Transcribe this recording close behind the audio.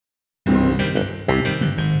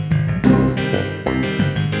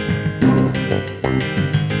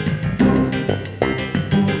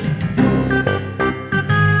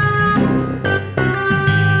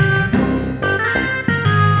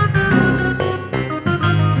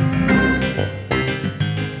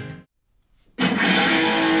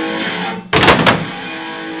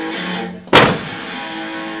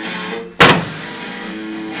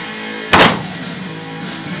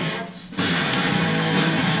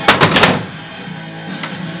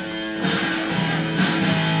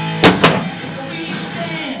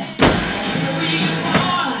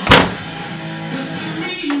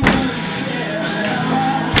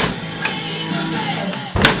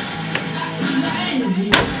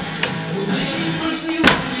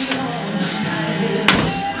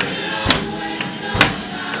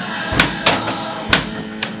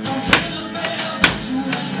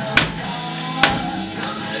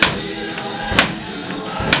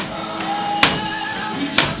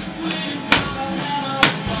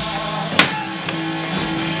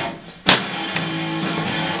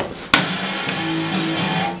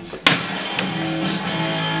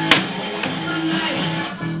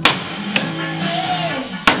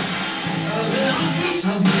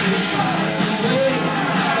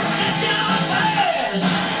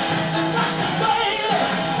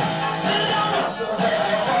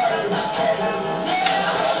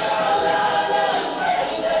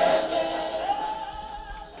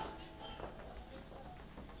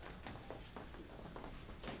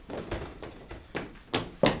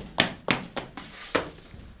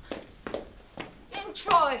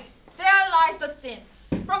Troy, there lies a sin.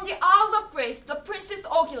 From the Isles of Greece, the princes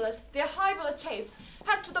Ogyges, their high chafed,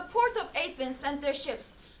 had to the port of Athens sent their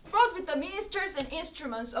ships, fraught with the ministers and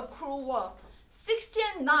instruments of cruel war. 60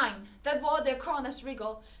 and 9, that wore their crowns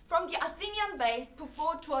regal, from the Athenian bay put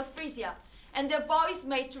forth toward Phrygia, and their voice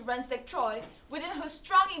made to ransack Troy, within whose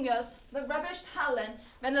strong emus the ravished Helen,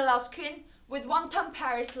 Menelaus' queen, with wanton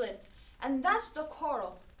Paris lives. And that's the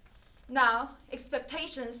quarrel. Now,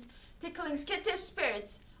 expectations, tickling skittish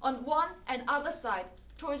spirits on one and other side,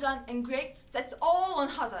 Trojan and Greek, sets all on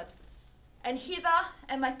hazard. And hither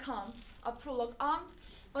am I come, a prologue armed,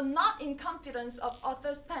 but not in confidence of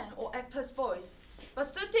author's pen or actor's voice, but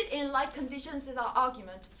suited in like conditions as our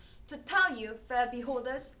argument, to tell you, fair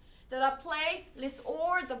beholders, that our play lists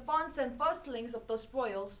o'er the fonts and firstlings of those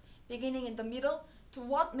spoils, beginning in the middle, to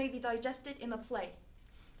what may be digested in a play.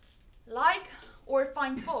 Like or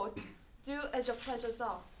find fault, do as your pleasures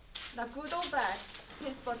are. Not good or bad,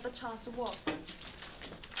 'tis but the chance to walk.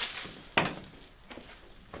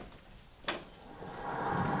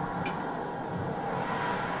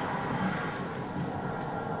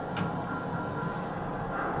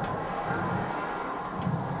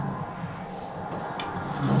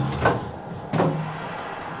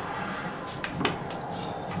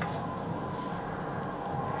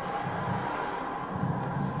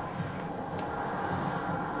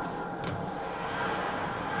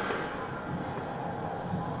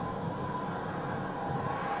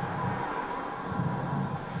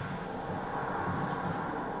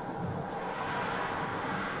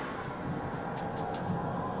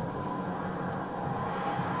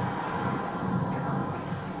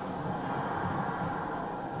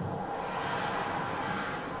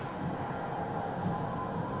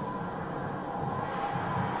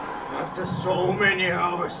 After so many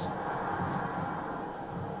hours,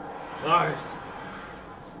 lives,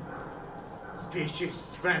 speeches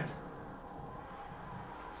spent,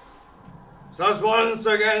 thus once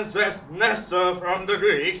again says Nestor from the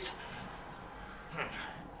Greeks,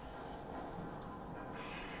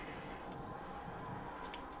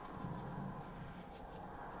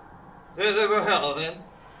 deliver Helen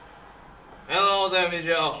and all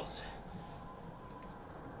demijohns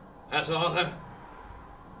as honor,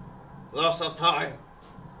 loss of time,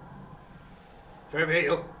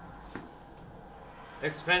 travail,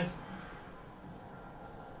 expense,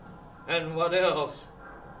 and what else,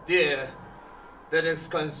 dear, that is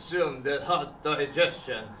consumed the hot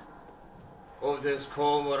digestion of this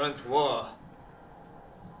cormorant war,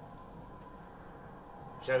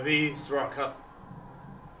 shall be struck up.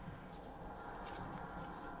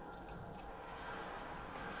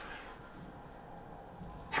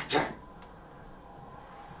 Hector!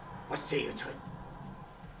 What say you to it?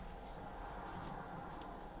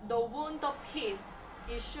 The wound of peace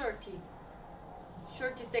is surety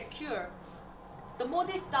secure. The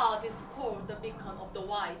modest doubt is called the beacon of the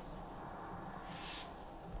wise.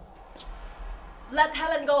 Let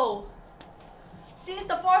Helen go. Since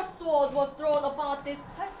the first sword was thrown about this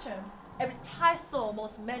question, every Tyso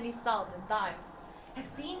most many thousand times has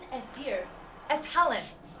been as dear as Helen.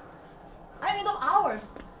 I mean of ours.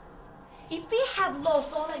 If we have lost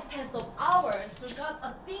so many tens of hours to God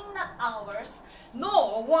a thing not ours,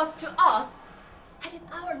 nor was to us, had in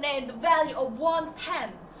our name the value of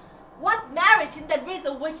 1/10, what merit in that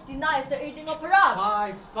reason which denies the eating of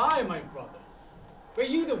Parab? Fie, my brother. Were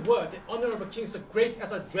you the worth and honor of a king so great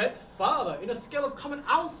as our dread father in a scale of common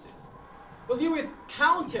ounces? Will you with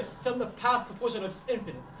countips sum the past proportion of its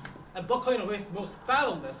infinite, and buckle in a waste most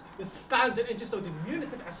fathomless with spans and inches so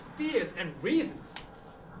diminutive as fears and reasons?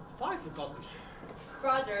 Fie for Godfrey.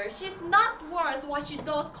 Brother, she's not worth what she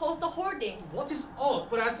does cause the hoarding. What is aught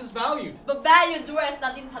but as is valued? But value dwells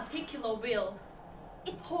not in particular will.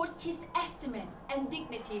 It holds his estimate and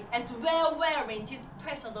dignity as well wearing his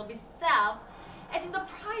pressure of itself as in the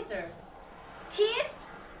prizer. 'Tis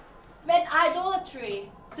meant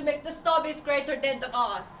idolatry to make the service greater than the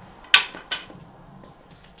god.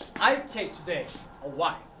 I take today a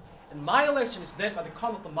wife, and my election is led by the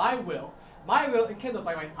conduct of my will enkindled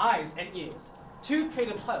by my eyes and ears. Two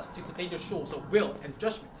traded plus to the danger shores of will and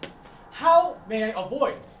judgment. How may I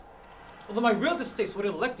avoid, although my will dictates what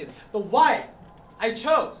elected, the wife I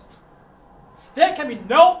chose? There can be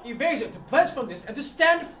no evasion to pledge from this and to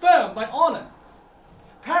stand firm by honor.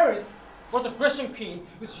 Paris was the Grecian queen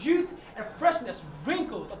whose youth and freshness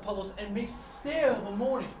wrinkles Apollos and makes stale the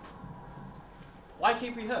morning. Why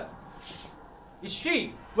keep we her? Is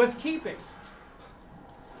she worth keeping?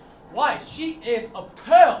 Why, she is a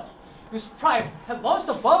pearl whose price had launched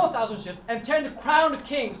above 1,000 ships and turned the crowned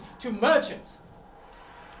kings to merchants.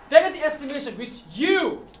 Then at the estimation which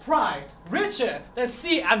you prize richer than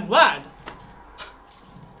sea and land.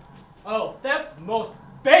 Oh, that's most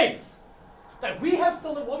base, that we have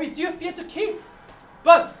stolen what we do fear to keep.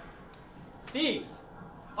 But thieves,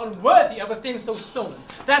 unworthy of a thing so stolen,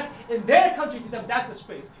 that in their country did them that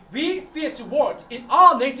disgrace, we fear to ward in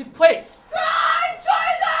our native place. Cry,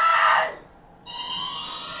 choices!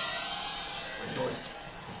 Rejoice.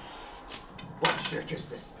 What shirk is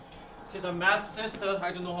this? 'Tis our mad sister,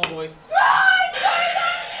 I don't know her voice. Cry,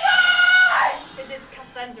 choices, cry! It is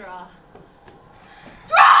Cassandra.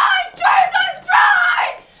 Cry, choices,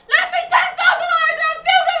 cry! Let me 10,000 eyes and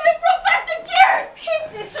fill them with prophetic tears! Peace,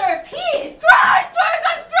 sister, peace! Cry,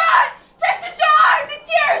 choices, cry! Practice your eyes in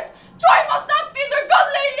tears! Troy must not be their good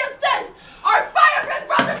lady instead! Our firebrand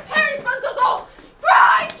brother Paris wants us all!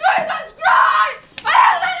 Cry, choices, cry! I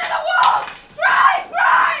have landed a wolf! Cry,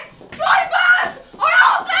 cry! Troy pass, or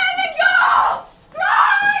else let it go!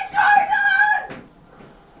 Cry, choices!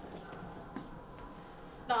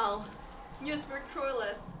 Now, news for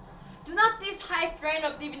Troilus. Do not this high strain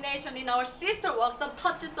of divination in our sister work some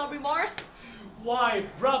touches of remorse? Why,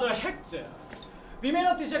 brother Hector, we may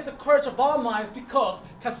not deject the courage of our minds because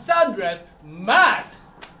Cassandra's mad.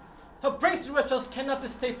 Her bracing reptiles cannot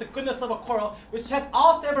distaste the goodness of a quarrel which hath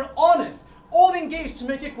us ever honest, all engaged to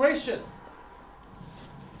make it gracious.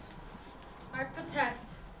 I protest.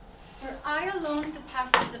 Were I alone to pass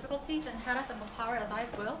the difficulties and head us above power as I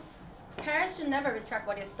will, Paris should never retract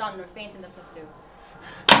what he has done or faint in the pursuit.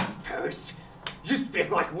 Paris, you speak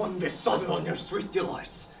like one besotted on your sweet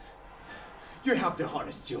delights. You have the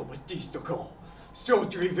harness steel with these to go. So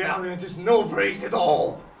to be valiant is no praise at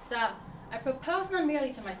all. Sir, I propose not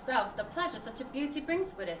merely to myself the pleasure such a beauty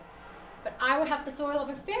brings with it, but I would have the soil of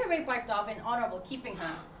a fair rape wiped off in honorable keeping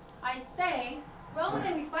her. I say, well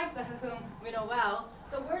may we fight for her whom we know well,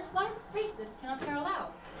 the words long spaces cannot herald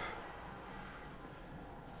out.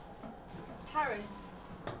 Paris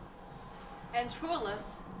and Troilus,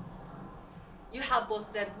 you have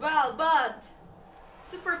both said well, but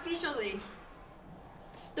superficially.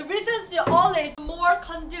 The reasons you allege more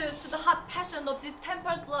conduce to the hot passion of this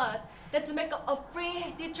tempered blood than to make up a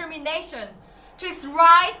free determination. Twixt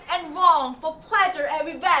right and wrong, for pleasure and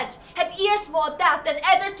revenge, have ears more deaf than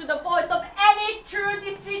ever to the voice of any true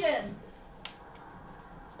decision.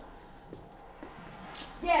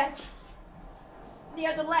 Yet,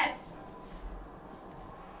 nevertheless,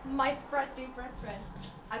 my sprightly brethren,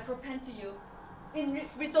 I propend to you, in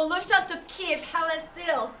resolution to keep Helen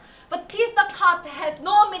still, but 'tis the cost that has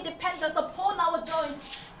no mean dependence upon our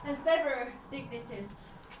joints and several dignities.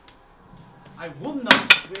 I would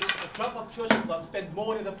not wish a drop of church blood spent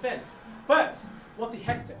more in defense, but what the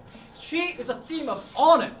Hector? She is a theme of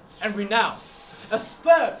honor and renown, a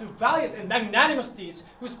spur to valiant and magnanimous deeds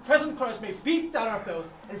whose present courage may beat down our foes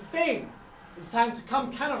and fame in time to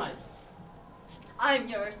come canonize us. I am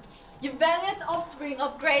yours, you valiant offspring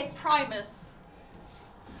of great Primus.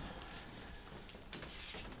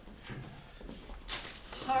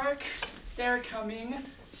 Hark, they're coming.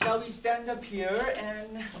 Shall we stand up here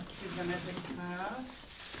and see the magic pass?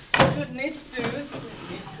 Goodness do's,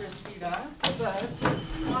 Miss Cressida, but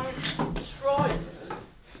mark Troilus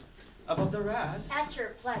above the rest. At your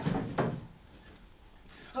pleasure.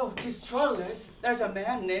 Oh, 'tis Troilus. There's a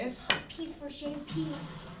madness. Peace for shame,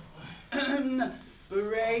 peace.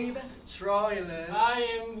 Brave Troilus. I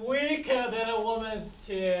am weaker than a woman's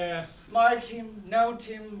tear. Mark him, note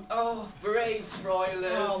him. Oh, brave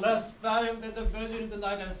Troilus. Oh, less valiant than the virgin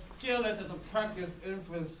tonight and skilless as a practiced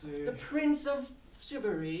infancy. The prince of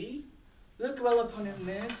chivalry. Look well upon him,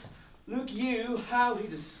 miss. Look you, how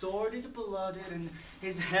his sword is blooded and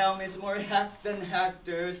his helm is more hacked than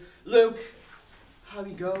Hector's. Look how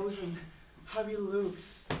he goes and how he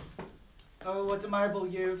looks. Oh, what a marble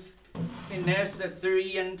youth. Inessa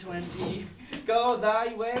 3 and 20. Go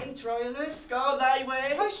thy way, Troilus, go thy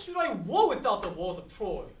way. Why should I war without the walls of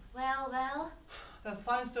Troy? Well, well. Then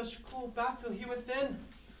find such cruel battle here within.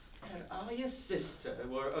 Had I a sister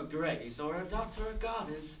were a grace, or a daughter a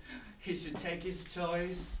goddess, he should take his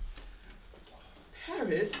choice.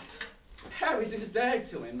 Paris is dead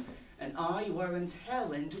to him, and I weren't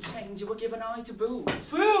Helen to change you a given eye to boot.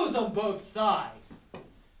 Fools on both sides.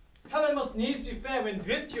 Helen must needs be fair when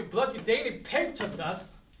with your blood you daily paint her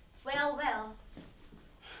thus. Well, well.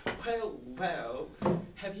 Well,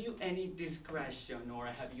 have you any discretion, or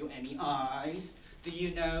have you any eyes? Do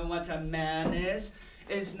you know what a man is?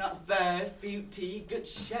 Is not birth, beauty, good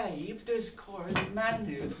shape, discourse,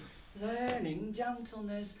 manhood, learning,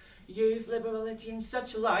 gentleness, youth, liberality, and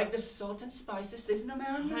such like, the salt and spices is no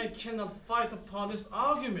man? I cannot fight upon this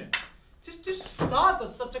argument. 'Tis to start the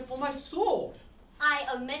subject for my sword. I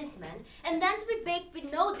a men's man, and then to be baked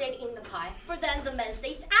with no date in the pie, for then the man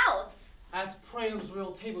stays out. At Priam's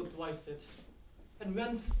royal table do I sit, and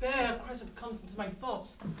when fair Cressida comes into my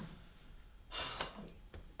thoughts,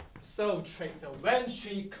 so traitor, when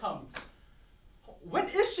she comes, when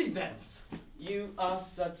is she thence? You are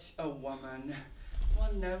such a woman.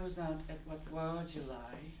 One knows not at what word you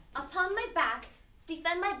lie. Upon my back, to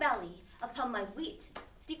defend my belly, upon my wit,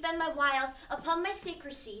 to defend my wiles, upon my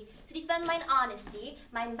secrecy, to defend mine honesty,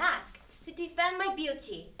 my mask, to defend my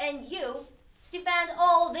beauty, and you, to defend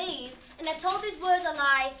all these, and I told these words a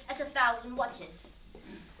lie as 1,000 watches.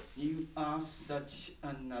 You are such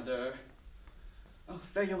another. Oh,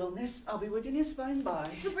 fare your wellness, I'll be within his by and by.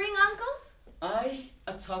 To bring uncle? I,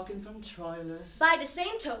 a token from Troilus. By the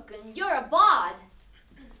same token, you're a bawd.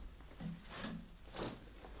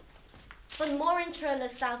 But more in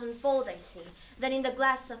Troilus 1,000-fold I see, than in the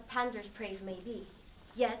glass of Pandar's praise may be.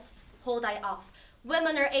 Yet, hold I off.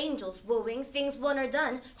 Women are angels, wooing, things won or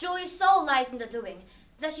done. Joy so lies in the doing.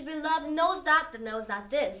 That she be loved knows that knows not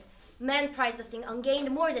this. Men prize the thing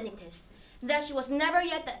ungained more than it is. That she was never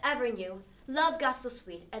yet that ever knew. Love got so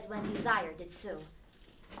sweet as when desire did sue.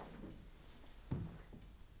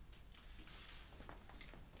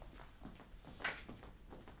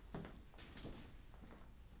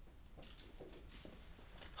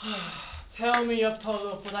 Tell me,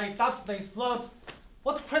 Apollo, for thy thoughtless love,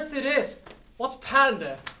 what Cressida is, what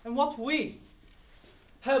Panda, and what we.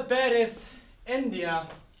 Her bed is India,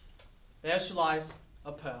 there she lies,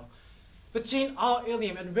 a pearl. Between our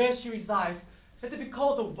Ilium and where she resides, let it be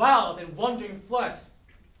called the wild and wandering flood.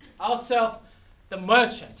 Ourself, the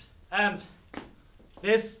merchant, and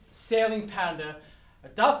this sailing Panda, a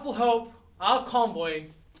doubtful hope, our convoy,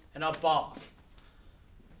 and our bark.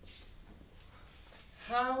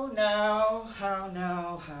 How now?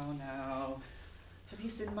 Have you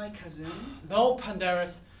seen my cousin? No,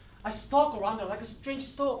 Pandarus. I stalk around her like a strange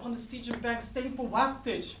soul upon the Stygian bank, staying for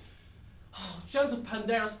waftage. Oh, gentle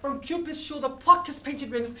Pandarus, from Cupid's shoulder pluck his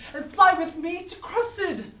painted wings and fly with me to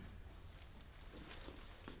Cressida.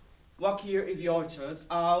 Walk here in the orchard.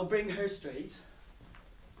 I'll bring her straight.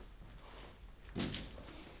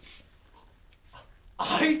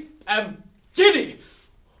 I am giddy.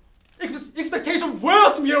 Expectation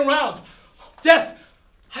whirls me around. Death,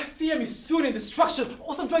 I fear me soon in destruction,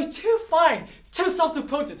 or some joy too fine, too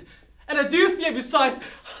self-appointed. And I do fear besides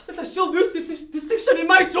that I shall lose distinction in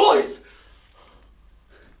my joys.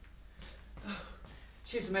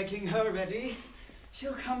 She's making her ready.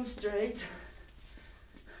 She'll come straight.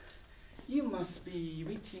 You must be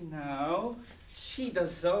witty now. She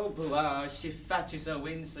does so blush, she fetches her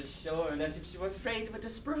wings ashore as if she were afraid with a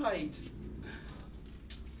sprite.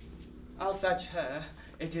 I'll fetch her.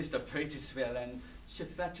 It is the prettiest villain. She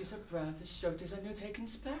fetches her breath as short as a new-taken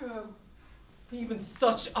sparrow. Even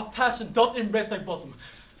such a passion doth embrace my bosom.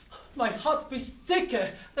 My heart beats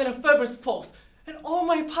thicker than a fever's pulse, and all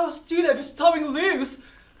my powers do their bestowing loose.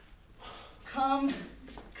 Come,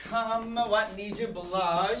 what need you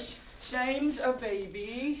blush? Shame's a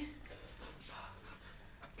baby.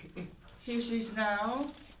 Here she's now.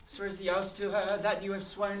 Swears the oath to her that you have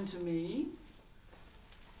sworn to me.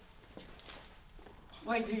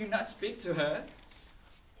 Why do you not speak to her?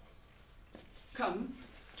 Come,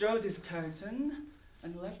 draw this curtain,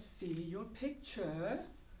 and let's see your picture.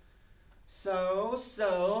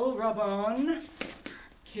 So, rub on.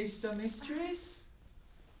 Kiss the mistress.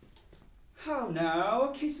 How now,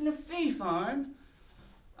 a kiss in a fee farm?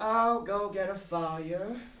 I'll go get a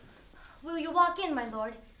fire. Will you walk in, my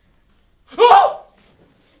lord? Oh!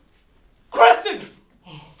 Cressida!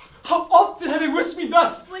 How often have you wished me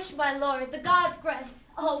thus? Wish, my lord, the gods grant.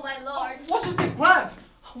 Oh, my lord. What should they grant?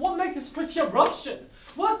 What makes this pretty eruption?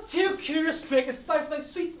 What too curious trick inspires my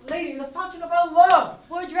sweet lady in the fountain of our love?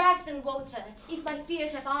 Or drags and water, if my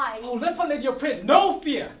fears have eyes. Oh, let my lady your praise, no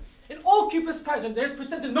fear. In all Cupid's pageant there is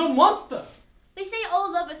presented no monster. They say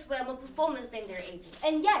all lovers swell more performance than their ages,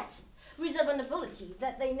 and yet reserve an ability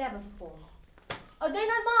that they never perform. Are they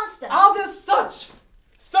not monsters? Are there such?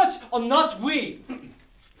 Such are not we.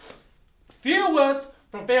 Few words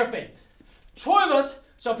from fair faith. Troilus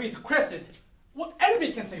shall be to Cressida what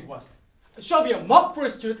envy can say worst. It shall be a mock for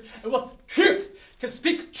his truth, and what truth can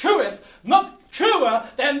speak truest, not truer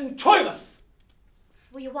than Troilus.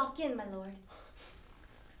 Will you walk in, my lord?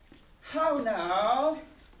 How now?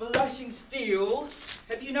 Blushing still?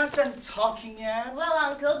 Have you not done talking yet? Well,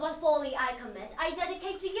 uncle, what folly I commit, I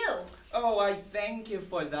dedicate to you. Oh, I thank you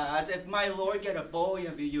for that. If my lord get a boy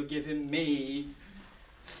of you, you give him me.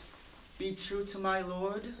 Be true to my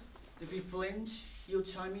lord. If he flinch, you'll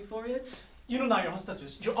chide me for it. You know now your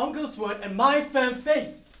hostages, your uncle's word and my firm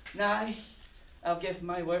faith. Nay, I'll give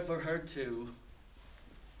my word for her too.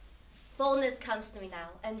 Boldness comes to me now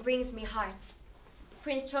and brings me heart.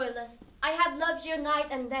 Prince Troilus, I have loved you night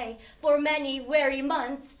and day for many weary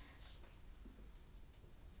months.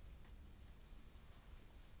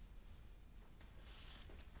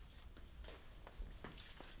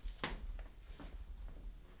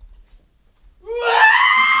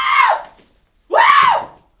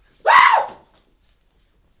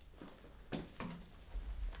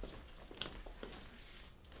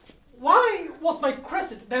 Why was my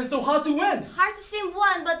Cressida then so hard to win? Hard to seem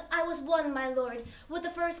won, but I was won, my lord, with the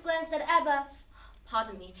first glance that ever...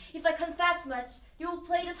 Pardon me, if I confess much, you will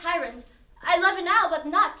play the tyrant. I love you now, but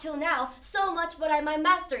not till now, so much but I might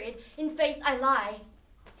master it, in faith I lie.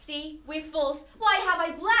 See, we fools, why have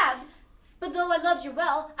I blabbed? But though I loved you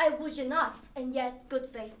well, I would you not, and yet, good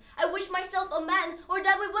faith, I wish myself a man, or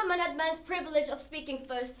that we women had man's privilege of speaking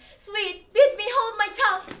first. Sweet, bid me hold my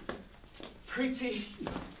tongue.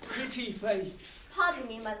 Pretty faith. Pardon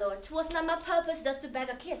me, my lord, 'twas not my purpose thus to beg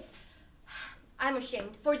a kiss. I'm ashamed,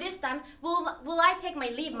 for this time will I take my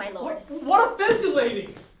leave, my lord. What offense, you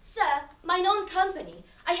lady? Sir, mine own company.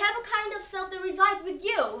 I have a kind of self that resides with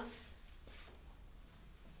you.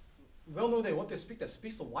 Well know they want to speak that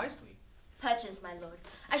speaks so wisely. Perchance, my lord,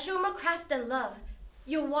 I show more craft than love.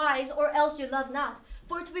 You're wise, or else you love not.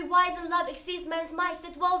 For to be wise in love exceeds man's might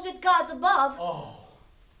that dwells with gods above. Oh,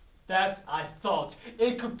 that I thought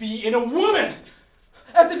it could be in a woman.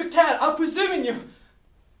 As if it can, I'll presume in you.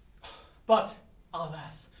 But,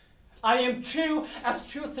 alas, I am true as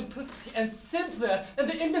true simplicity and simpler than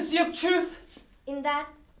the infancy of truth. In that,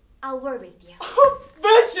 I'll word with you. Oh,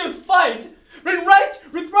 virtuous fight! When right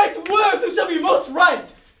with right words, who shall be most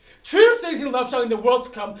right? True things in love shall in the world to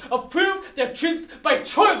come approve their truths by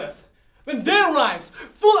Troilus. When their rhymes,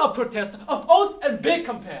 full of protest, of oath and big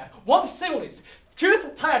compare, want similes,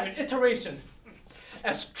 truth tired in iteration,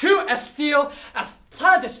 as true as steel, as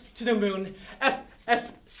planted to the moon, as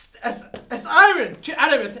iron to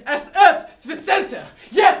adamant, as earth to the center.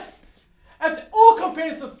 Yet, after all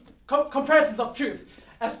comparisons of truth,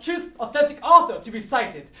 as truth's authentic author to be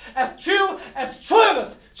cited, as true as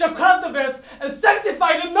Troilus shall count the verse and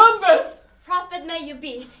sanctify the numbers. Prophet may you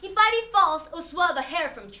be, if I be false, or swerve a hair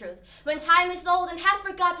from truth. When time is old and hath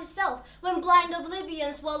forgot itself, when blind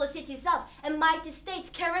oblivion swallows cities up, and mighty states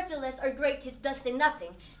characterless are great to dust in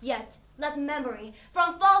nothing, yet let memory,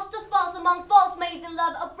 from false to false among false maids in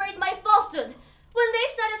love, upbraid my falsehood. When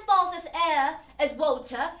they've said as false as air, as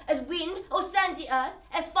water, as wind, or sandy earth,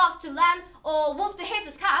 as fox to lamb, or wolf to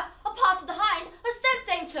heifer's calf, or part to the hind, or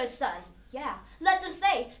stepdame to her son. Yeah, let them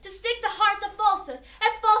say, to stick the heart of falsehood,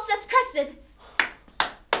 as false as Cressida.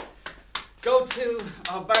 Go to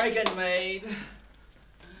a bargain made.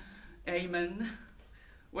 Amen.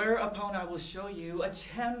 Whereupon I will show you a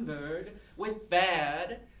chamber with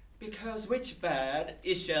bed, because which bed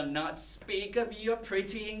it shall not speak of your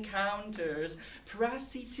pretty encounters,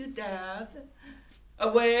 brassy to death.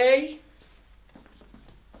 Away!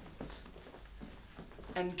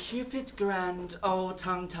 And Cupid grant all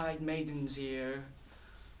tongue-tied maidens ear,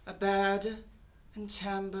 a bed and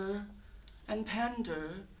chamber and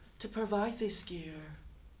pander to provide this gear.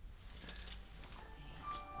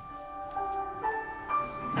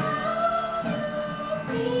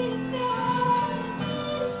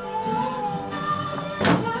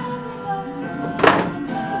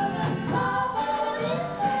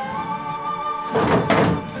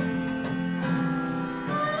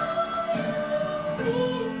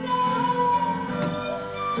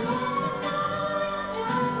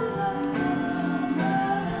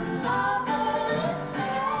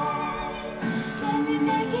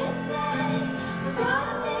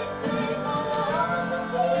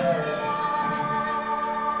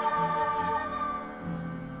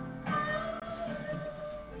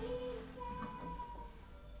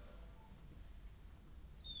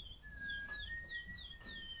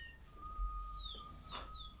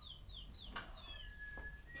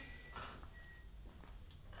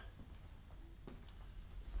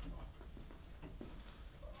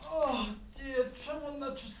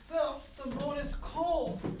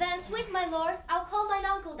 lord. I'll call mine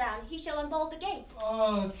uncle down. He shall unbolt the gate.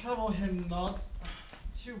 Trouble him not.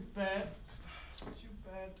 Too bad. Too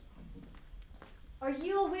bad. Are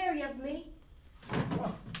you aweary of me?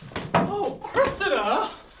 Oh, Cressida!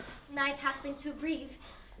 Night hath been too brief.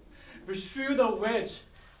 Beshrew the witch.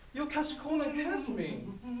 You'll catch cold and kiss me.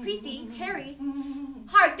 Prithee, tarry.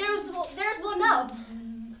 Hark, there's one up.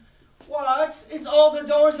 What? Is all the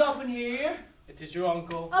doors open here? It is your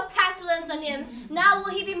uncle. A pestilence on him. Now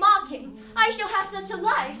will he be mocking? I shall have such a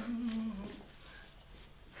life.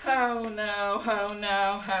 How now, how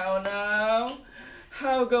now, how now?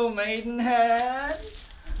 How go maidenhead?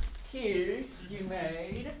 Here, you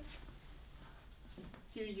maid.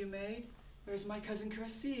 Here, you maid. Where's my cousin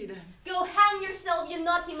Cressida? Go hang yourself, you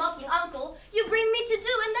naughty mocking uncle. You bring me to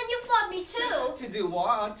do, and then you flog me too. To do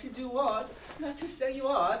what? To do what? Not to say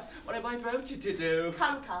what? What have I brought you to do?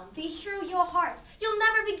 Come, come, be true your heart. You'll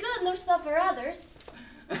never be good nor suffer others.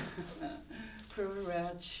 Poor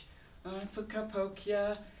wretch.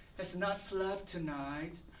 Pukapokia has not slept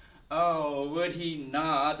tonight. Oh, would he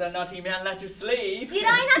not? A naughty man let to sleep. Did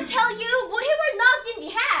I not tell you? Would he were knocked in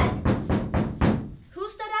the head?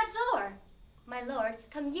 Who's at that door? My lord,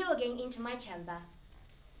 come you again into my chamber.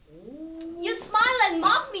 You smile and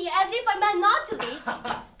mock me as if I meant not to be.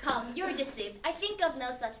 Come, you're deceived. I think of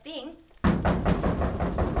no such thing.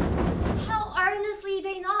 How earnestly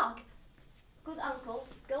they knock. Good uncle,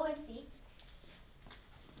 go and see.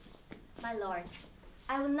 My lord,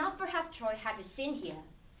 I will not for half Troy have you seen here.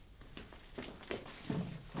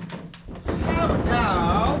 How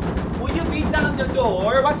now? Will you beat down the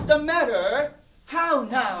door? What's the matter? How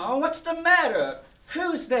now? What's the matter?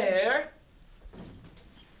 Who's there?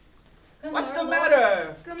 Good What's the morrow, matter?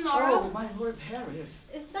 Lord. Good morrow. Oh, my Lord Paris.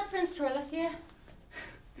 Is that Prince Troilus here?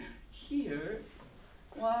 Here?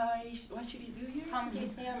 Why? What should he do here? Come,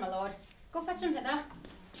 he's here, my lord. Go fetch him hither.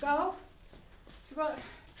 Go.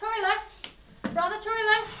 Troilus! Brother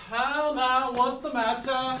Troilus! How now? What's the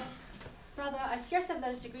matter? Brother, I scarce have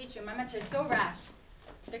letters to greet you. My matter is so rash.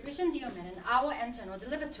 The Grecian Diomed an hour enter nor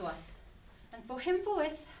delivered to us. And for him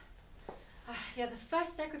forthwith, yeah, the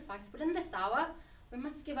first sacrifice, but in this hour, we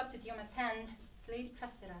must give up to Diomed's hand, Lady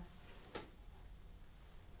Cressida.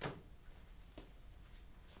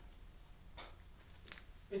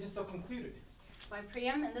 Is it so concluded? By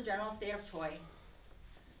Priam in the general state of Troy.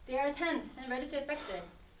 They are at hand and ready to effect it.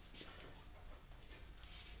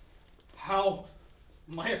 How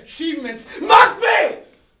my achievements mock me!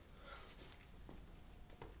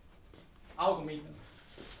 I'll go meet them.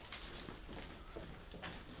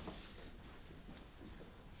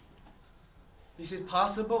 Is it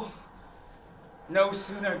possible? No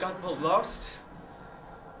sooner got but lost.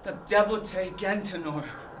 The devil take Antenor.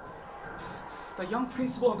 The young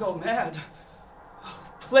prince will go mad. Oh,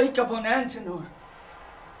 plague upon Antenor.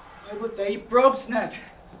 Why would they broke neck?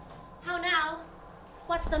 How now?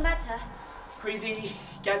 What's the matter? Prithee,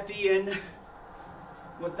 get thee in.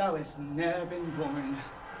 Would thou hast ne'er been born.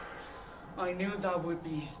 I knew thou would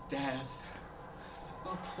be his death.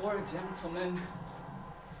 A poor gentleman.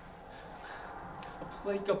 A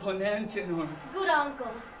plague upon Antenor. Good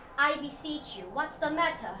uncle, I beseech you, what's the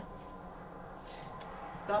matter?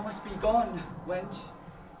 Thou must be gone, wench.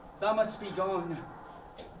 Thou must be gone.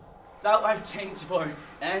 Thou art changed for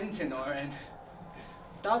Antenor, and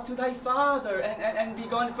thou to thy father, and be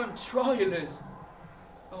gone from Troilus.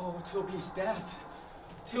 Oh, till be his death,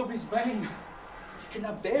 till be his reign. I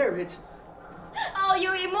cannot bear it. Oh,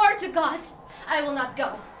 you immortal God! I will not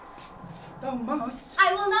go. Thou must.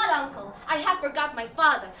 I will not, uncle. I have forgot my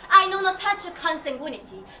father. I know no touch of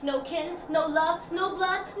consanguinity. No kin, no love, no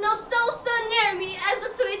blood, no soul so near me as the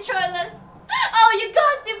sweet Troilus. Oh, you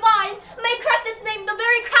gods divine! May Cressida name the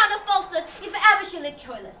very crown of falsehood if ever she lived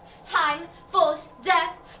Troilus. Time, force,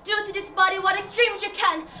 death, do to this body what extremes you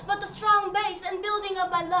can, but the strong base and building of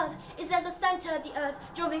my love is as the center of the earth,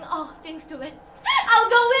 drawing all things to it. I'll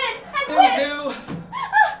go in and win! Do.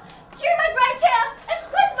 Cheer my bright tail, and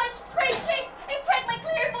squint my pretty cheeks, and crack my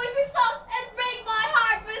clear voice with sobs, and break my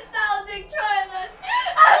heart with sounding Troilus.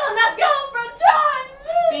 I will not go from Troy!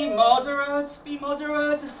 Be moderate, be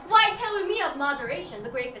moderate. Why tell you me of moderation? The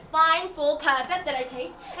grape is fine, full, perfect that I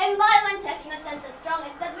taste, and violent tech in a sense as strong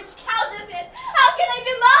as that which counterfeit. How can I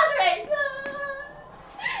be moderate?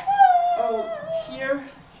 Oh, here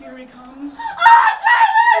he comes. Oh,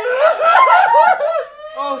 Troilus!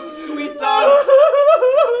 Oh, sweet dogs.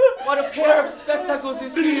 What a pair of spectacles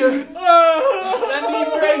is here. Let me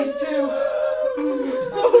embrace too.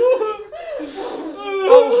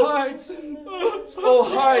 Oh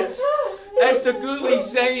hearts, as the goodly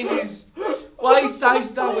saying is, why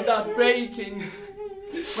sighst thou without breaking?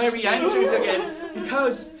 Where he answers again,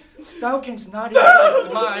 because Thou canst not by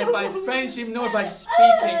smile, by friendship, nor by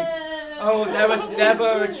speaking. Oh, there was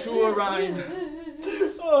never a truer rhyme. Is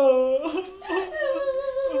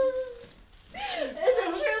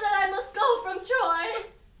it true that I must go from Troy?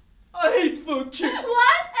 A hateful truth.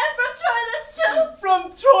 What? And from Troilus too? From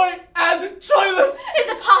Troy and Troilus. Is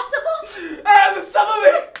it possible? And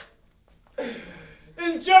suddenly,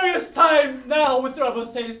 injurious time now with rebel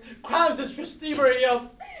saints, crowns his receiver yelled,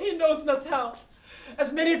 he knows not how.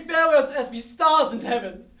 As many farewells as be stars in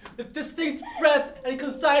heaven, with distinct breath and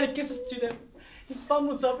consigned kisses to them, he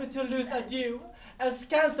fumbles up into a loose adieu, and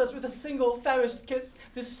scans us with a single famished kiss,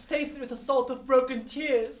 distasted with the salt of broken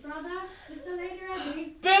tears. Brother, is the lady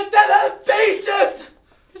ready? Bid them have patience!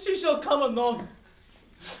 She shall come anon.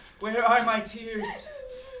 Where are my tears?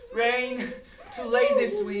 Rain to lay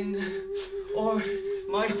this wind, or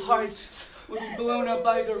my heart will be blown up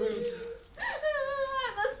by the root.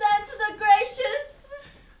 I must stand to the gracious.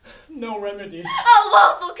 No remedy.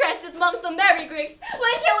 Oh, woeful crested amongst the merry Greeks,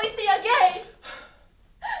 when shall we see again?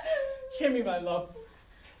 Hear me, my love.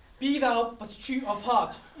 Be thou but true of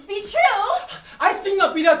heart. Be true? I speak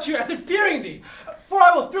not be thou true as in fearing thee, for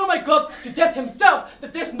I will throw my glove to death himself,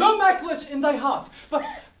 that there's no maculation in thy heart. But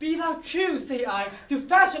be thou true, say I, to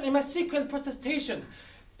fashion in my sequent protestation.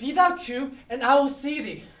 Be thou true, and I will see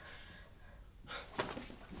thee.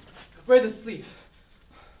 Wear the sleeve.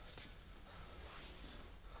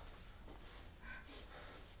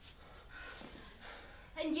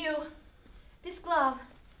 And you, this glove.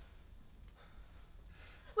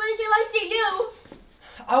 When shall I see you?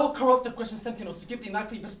 I will corrupt the Grecian sentinels to give thee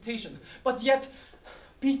nightly visitation, but yet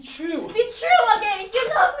be true. Be true again, you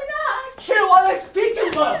love me not. Hear what I speak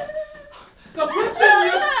in love. The Grecian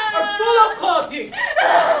youths are full of quality.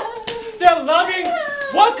 They're loving,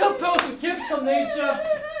 one composed with gifts of nature,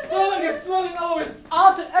 flowing and swelling over with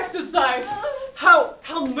arts and exercise. How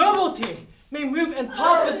novelty may move and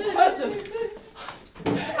pass with person.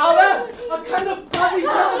 Alas, a kind of body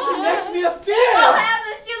jealousy makes me a fear. Oh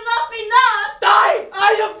heavens, you love me not. Die!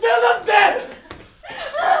 I am villain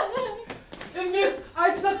then! In this,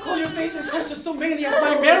 I do not call your faith in question so mainly as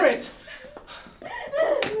my merit.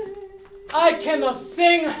 I cannot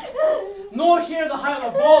sing, nor hear the high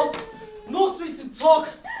of vault, nor sweet to talk,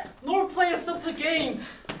 nor play subtle games.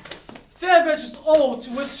 Fair virtues all to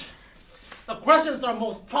which the Grecians are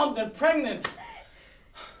most prompt and pregnant.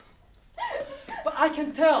 But I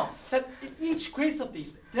can tell that in each grace of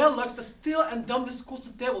these, there lurks the still and dumb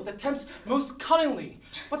discursive devil that tempts most cunningly,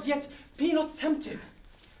 but yet be not tempted.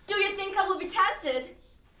 Do you think I will be tempted?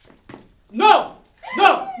 No!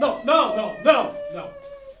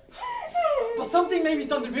 But something may be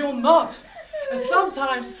done that we will not. And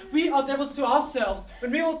sometimes we are devils to ourselves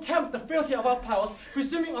when we will tempt the frailty of our powers,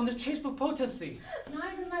 presuming on the changeable potency.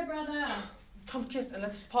 Neither, my brother. Come kiss and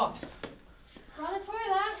let us part. Brother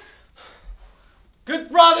Troilus. Good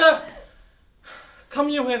brother! Come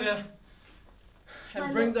you hither, and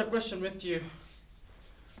My bring lord. the Grecian with you.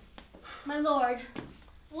 My lord,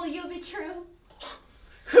 will you be true?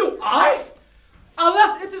 Who, I?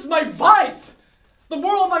 Unless it is my vice! The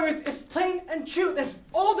moral of my wit is plain and true, that's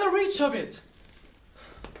all the reach of it.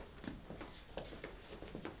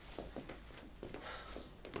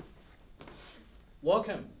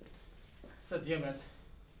 Welcome, said Diomed.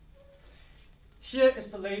 Here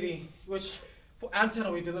is the lady which for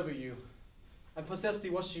Antenna we deliver you, and possess thee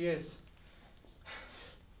what she is.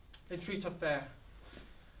 Entreat her fair.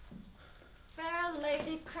 Fair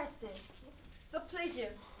Lady Cressida, so please you,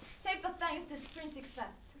 save the thanks this prince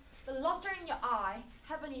expects. The luster in your eye,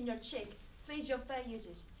 heaven in your cheek, please your fair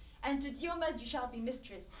uses. And to Diomed you shall be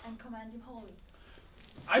mistress, and command him wholly.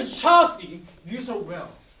 I charge thee, use her well,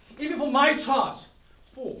 even for my charge.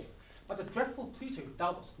 For, but the dreadful Pluto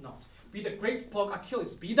thou dost not, be the great plug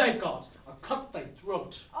Achilles, be thy god, I'll cut thy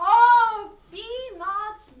throat. Oh, be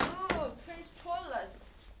not moved, Prince Troilus.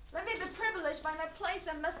 Let me be privileged by my place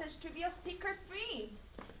and message to be a speaker free.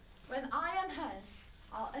 When I am hence,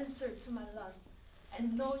 I'll answer to my lust,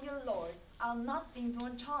 and know your lord, I'll not think to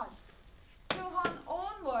uncharged. To her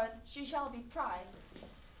own word she shall be prized,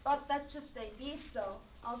 but that just say be so,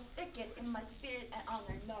 I'll speak it in my spirit and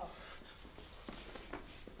honor know.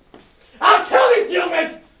 I'll tell thee,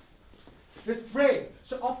 Diomed! This brave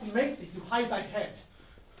shall often make thee to hide thy head.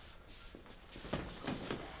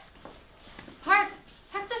 Hark!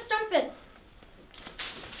 Hector's trumpet!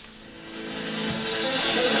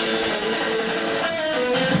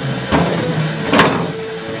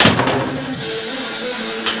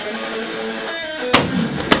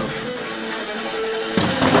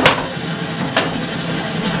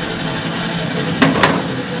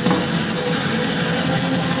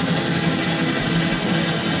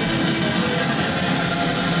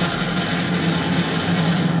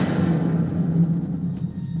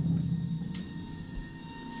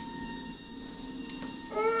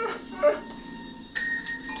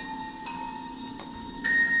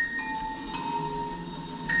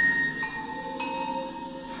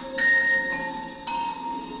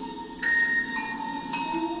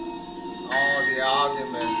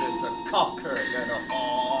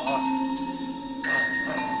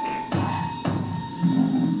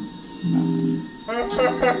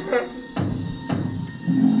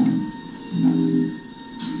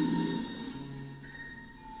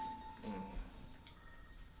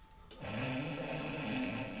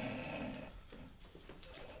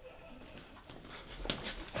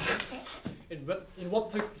 In what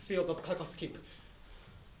place the field of Caucasus keep?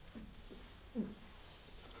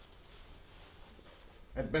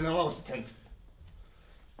 At Menelaus' tent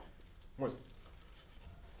was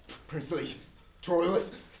princely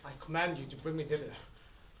Troilus. I command you to bring me thither.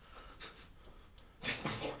 Yes,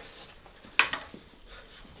 my lord.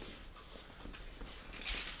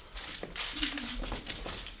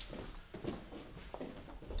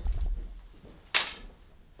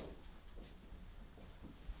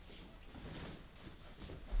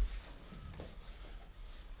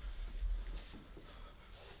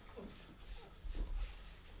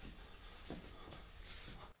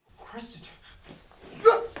 Cressida.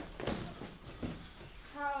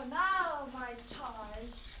 How now, my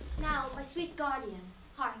charge? Now, my sweet guardian,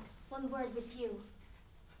 hark, one word with you.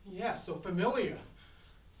 Yeah, so familiar.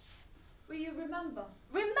 Will you remember?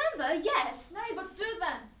 Remember, yes. Nay, but do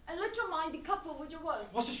then, and let your mind be coupled with your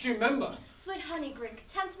words. What does she remember? Sweet honey Greek,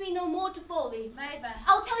 tempt me no more to folly. Nay then.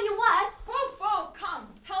 I'll tell you what. Foe, come,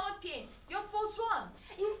 Penelope, your false one.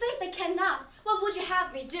 In faith I cannot. What would you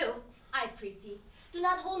have me do? I prithee, do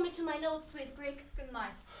not hold me to my note, sweet Greek. Good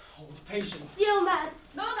night. Hold patience. Still mad.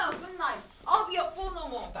 No, good night. I'll be a fool no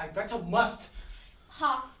more. Thy better must.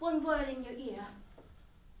 Hark, one word in your ear.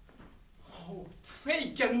 Oh,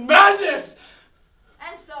 plague and madness!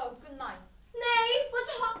 And so, good night. Nay, would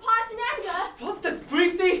you part in anger? Does that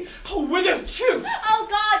grieve thee? Oh, withers truth! Oh,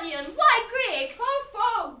 guardian, why Greek?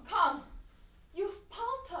 Foe, come. You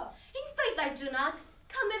palter. In faith I do not.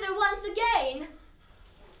 Come hither once again.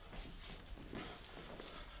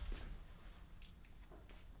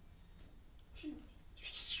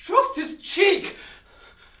 She strokes his cheek!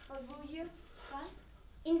 But will you, then?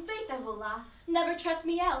 In faith I will not. Never trust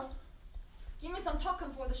me else. Give me some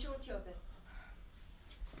token for the surety of it.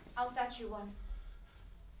 I'll fetch you one.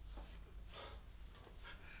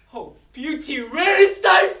 Oh, beauty, where is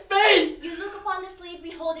thy faith? You look upon the sleeve,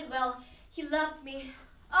 behold it well. He loved me.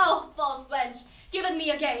 Oh, false wench, give it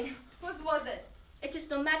me again. Whose was it? It is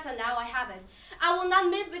no matter now, I have it. I will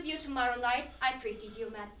not meet with you tomorrow night. I prithee,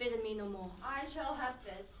 dear man, visit me no more. I shall have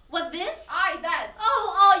this. What this? I that.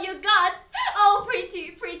 Oh, all you gods! Oh,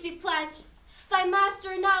 pretty pledge! Thy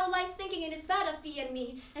master now lies thinking in his bed of thee and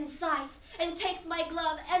me, and sighs, and takes my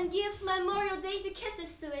glove, and gives memorial dainty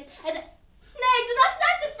kisses to it, and... Nay, do not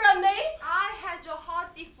snatch it from me! I had your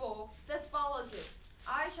heart before. This follows it.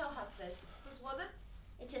 I shall have this. Whose was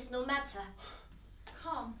it? It is no matter.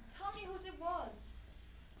 Come, tell me whose it was.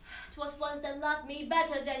 'Twas once that loved me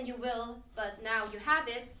better than you will, but now you have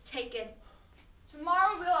it, take it.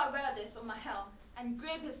 Tomorrow will I wear this on my helm, and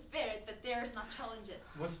grieve his spirit that dares not challenge it.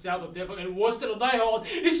 Once thou the devil and worsted on thy hold,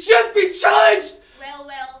 it should be challenged! Well,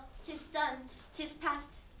 'tis done, 'tis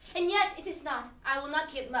past, and yet it is not. I will not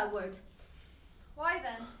keep my word. Why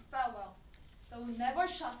then, farewell, though never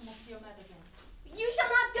shall not your mad again. You shall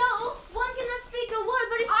not go. One cannot speak a word,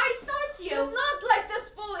 but his speech starts you. Do not like this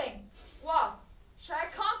fooling. What? Shall I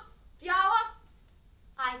come, Fiala?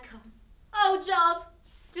 I come. Oh, Job,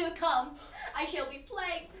 do come. I shall be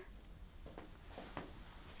plagued.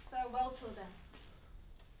 Farewell till then.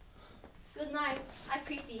 Good night, I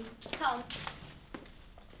prithee, come.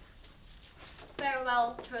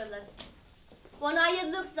 Farewell, Troilus. One eye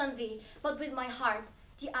yet looks on thee, but with my heart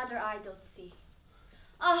the other eye doth see.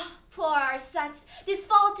 Ah, poor our sex, this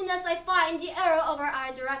faultiness I find, the error of our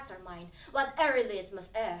eye direct our mind. What error leads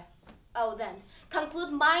must err. Oh then,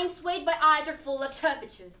 conclude mind swayed by either full of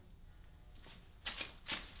turpitude.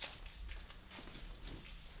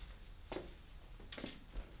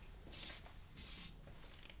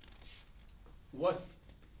 Was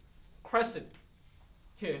Cressida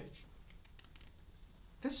here?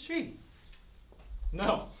 This she?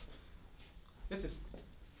 No. This is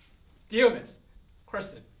Diomedes,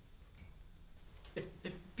 Cressida.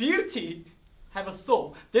 If beauty have a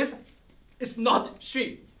soul, this is not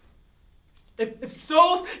she. If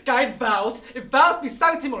souls guide vows, if vows be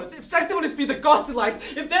sanctimonious, if sanctimonious be the God's delight,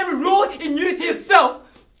 if they rule in unity itself,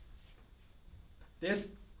 this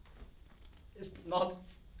is not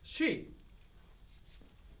she.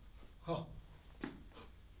 Oh.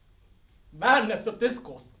 Madness of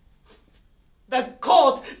discourse. That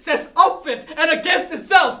cause says up with and against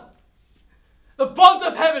itself. The bonds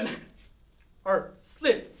of heaven are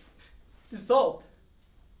slipped, dissolved,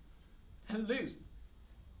 and loosed.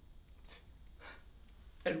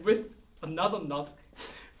 And with another knot,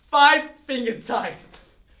 5 finger tied.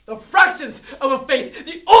 The fractions of a faith,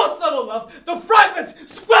 the odds of a love, the fragment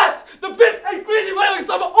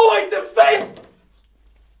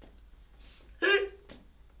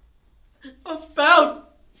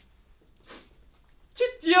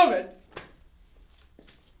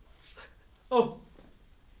Oh.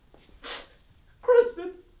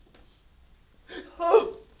 Kristen.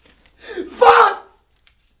 Oh. Fast!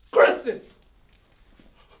 Kristen.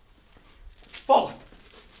 Fast.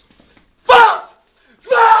 Fast!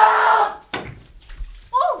 Fast!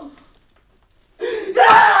 Oh!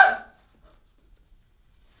 Yes!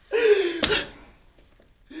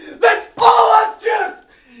 Let all actors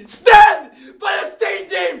stand by the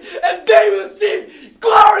stage name and they will seem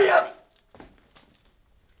glorious!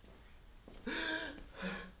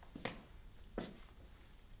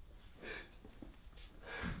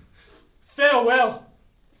 Farewell,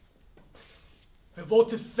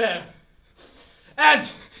 revolted fair, and,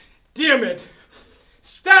 Diomed,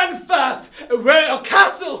 stand fast and wear a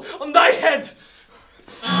castle on thy head!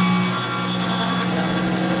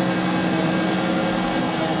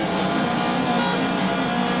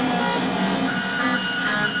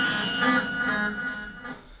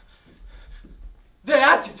 They're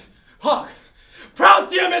at it! Hark! Proud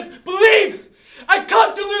Diomed, believe! I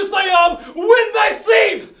come to lose my arm, win thy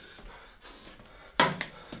sleeve!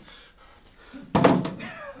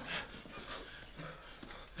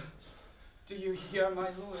 Do you hear, my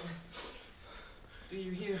lord? Do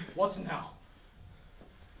you hear? What now?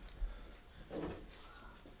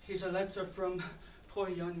 Here's a letter from poor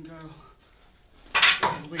young girl.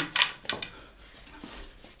 Read.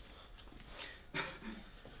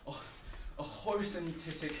 A horse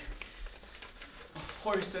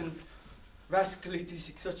and rascally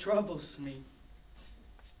tisic so troubles me.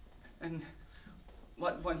 And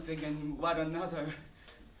what one thing and what another,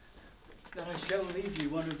 that I shall leave you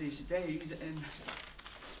one of these days,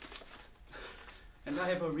 and I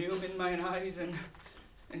have a rheum in mine eyes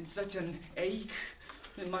and such an ache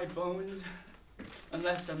in my bones,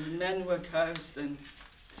 unless a man were cast, and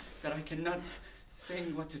that I cannot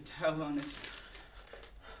think what to tell on it.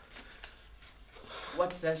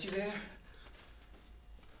 What says you there?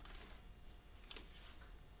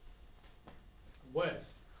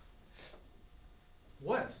 Words.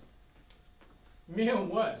 Words. Mere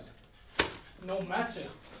words. No matter.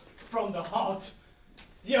 From the heart.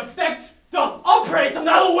 The effect doth operate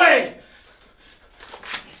another way.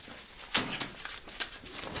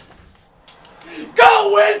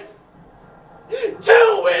 Go wind!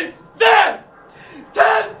 Two winds! There!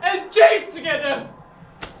 Turn and chase together!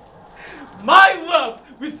 My love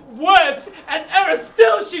with words and error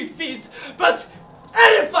still she feeds, but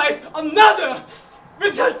edifies another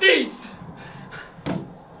with her deeds.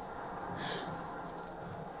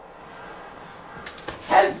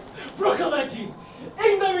 Hence, Brocoleti,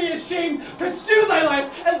 ignominy and shame, pursue thy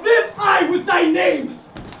life, and live I with thy name.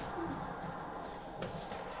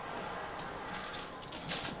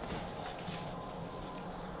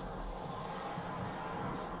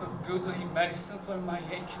 A goodly medicine for my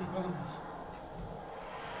aching bones.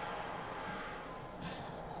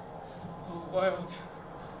 Oh, wild,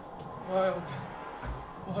 wild,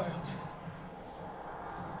 wild.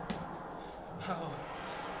 How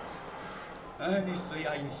earnestly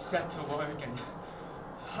are you set to work, and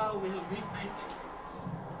how will you reap it?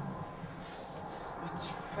 With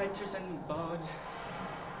treasures and bauds.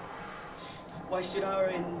 Why should our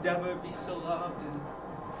endeavor be so loved and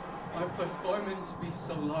our performance be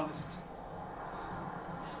so lost?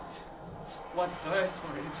 What verse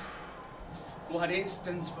for it? What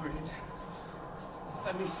instance for it?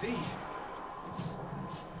 Let me see.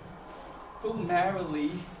 Full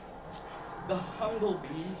merrily the humble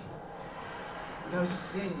bee does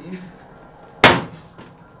sing.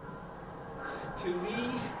 Till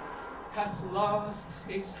he has lost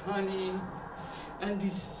his honey and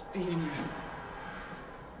his sting.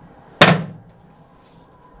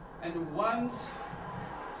 And once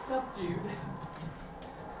subdued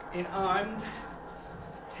in armed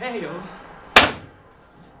tail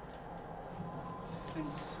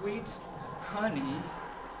and sweet honey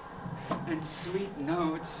and sweet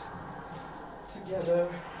notes together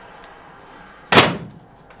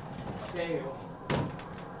fail.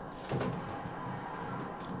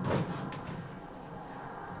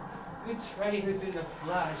 Good traders in the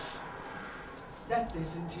flesh, set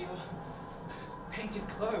this into your painted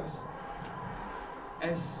clothes.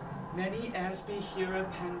 As many as be here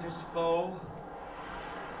Pandar's foe,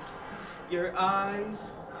 your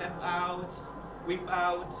eyes weep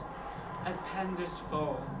out at Pandar's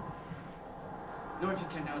foe. Nor if you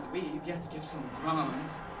cannot weep, yet give some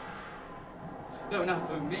groans, though not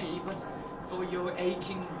for me, but for your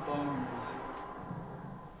aching bones.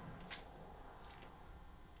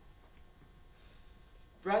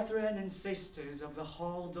 Brethren and sisters of the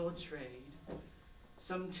hall-door trade,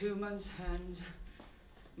 some 2 months hence,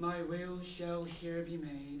 my will shall here be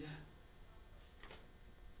made.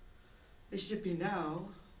 It should be now,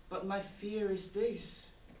 but my fear is this.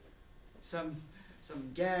 Some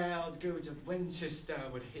galled goods of Winchester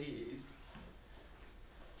would haze.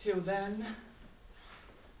 Till then,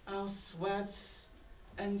 I'll sweat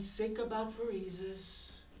and sick about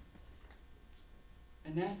vareases,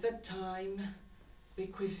 and at that time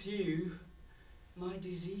bequeath you my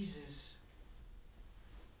diseases.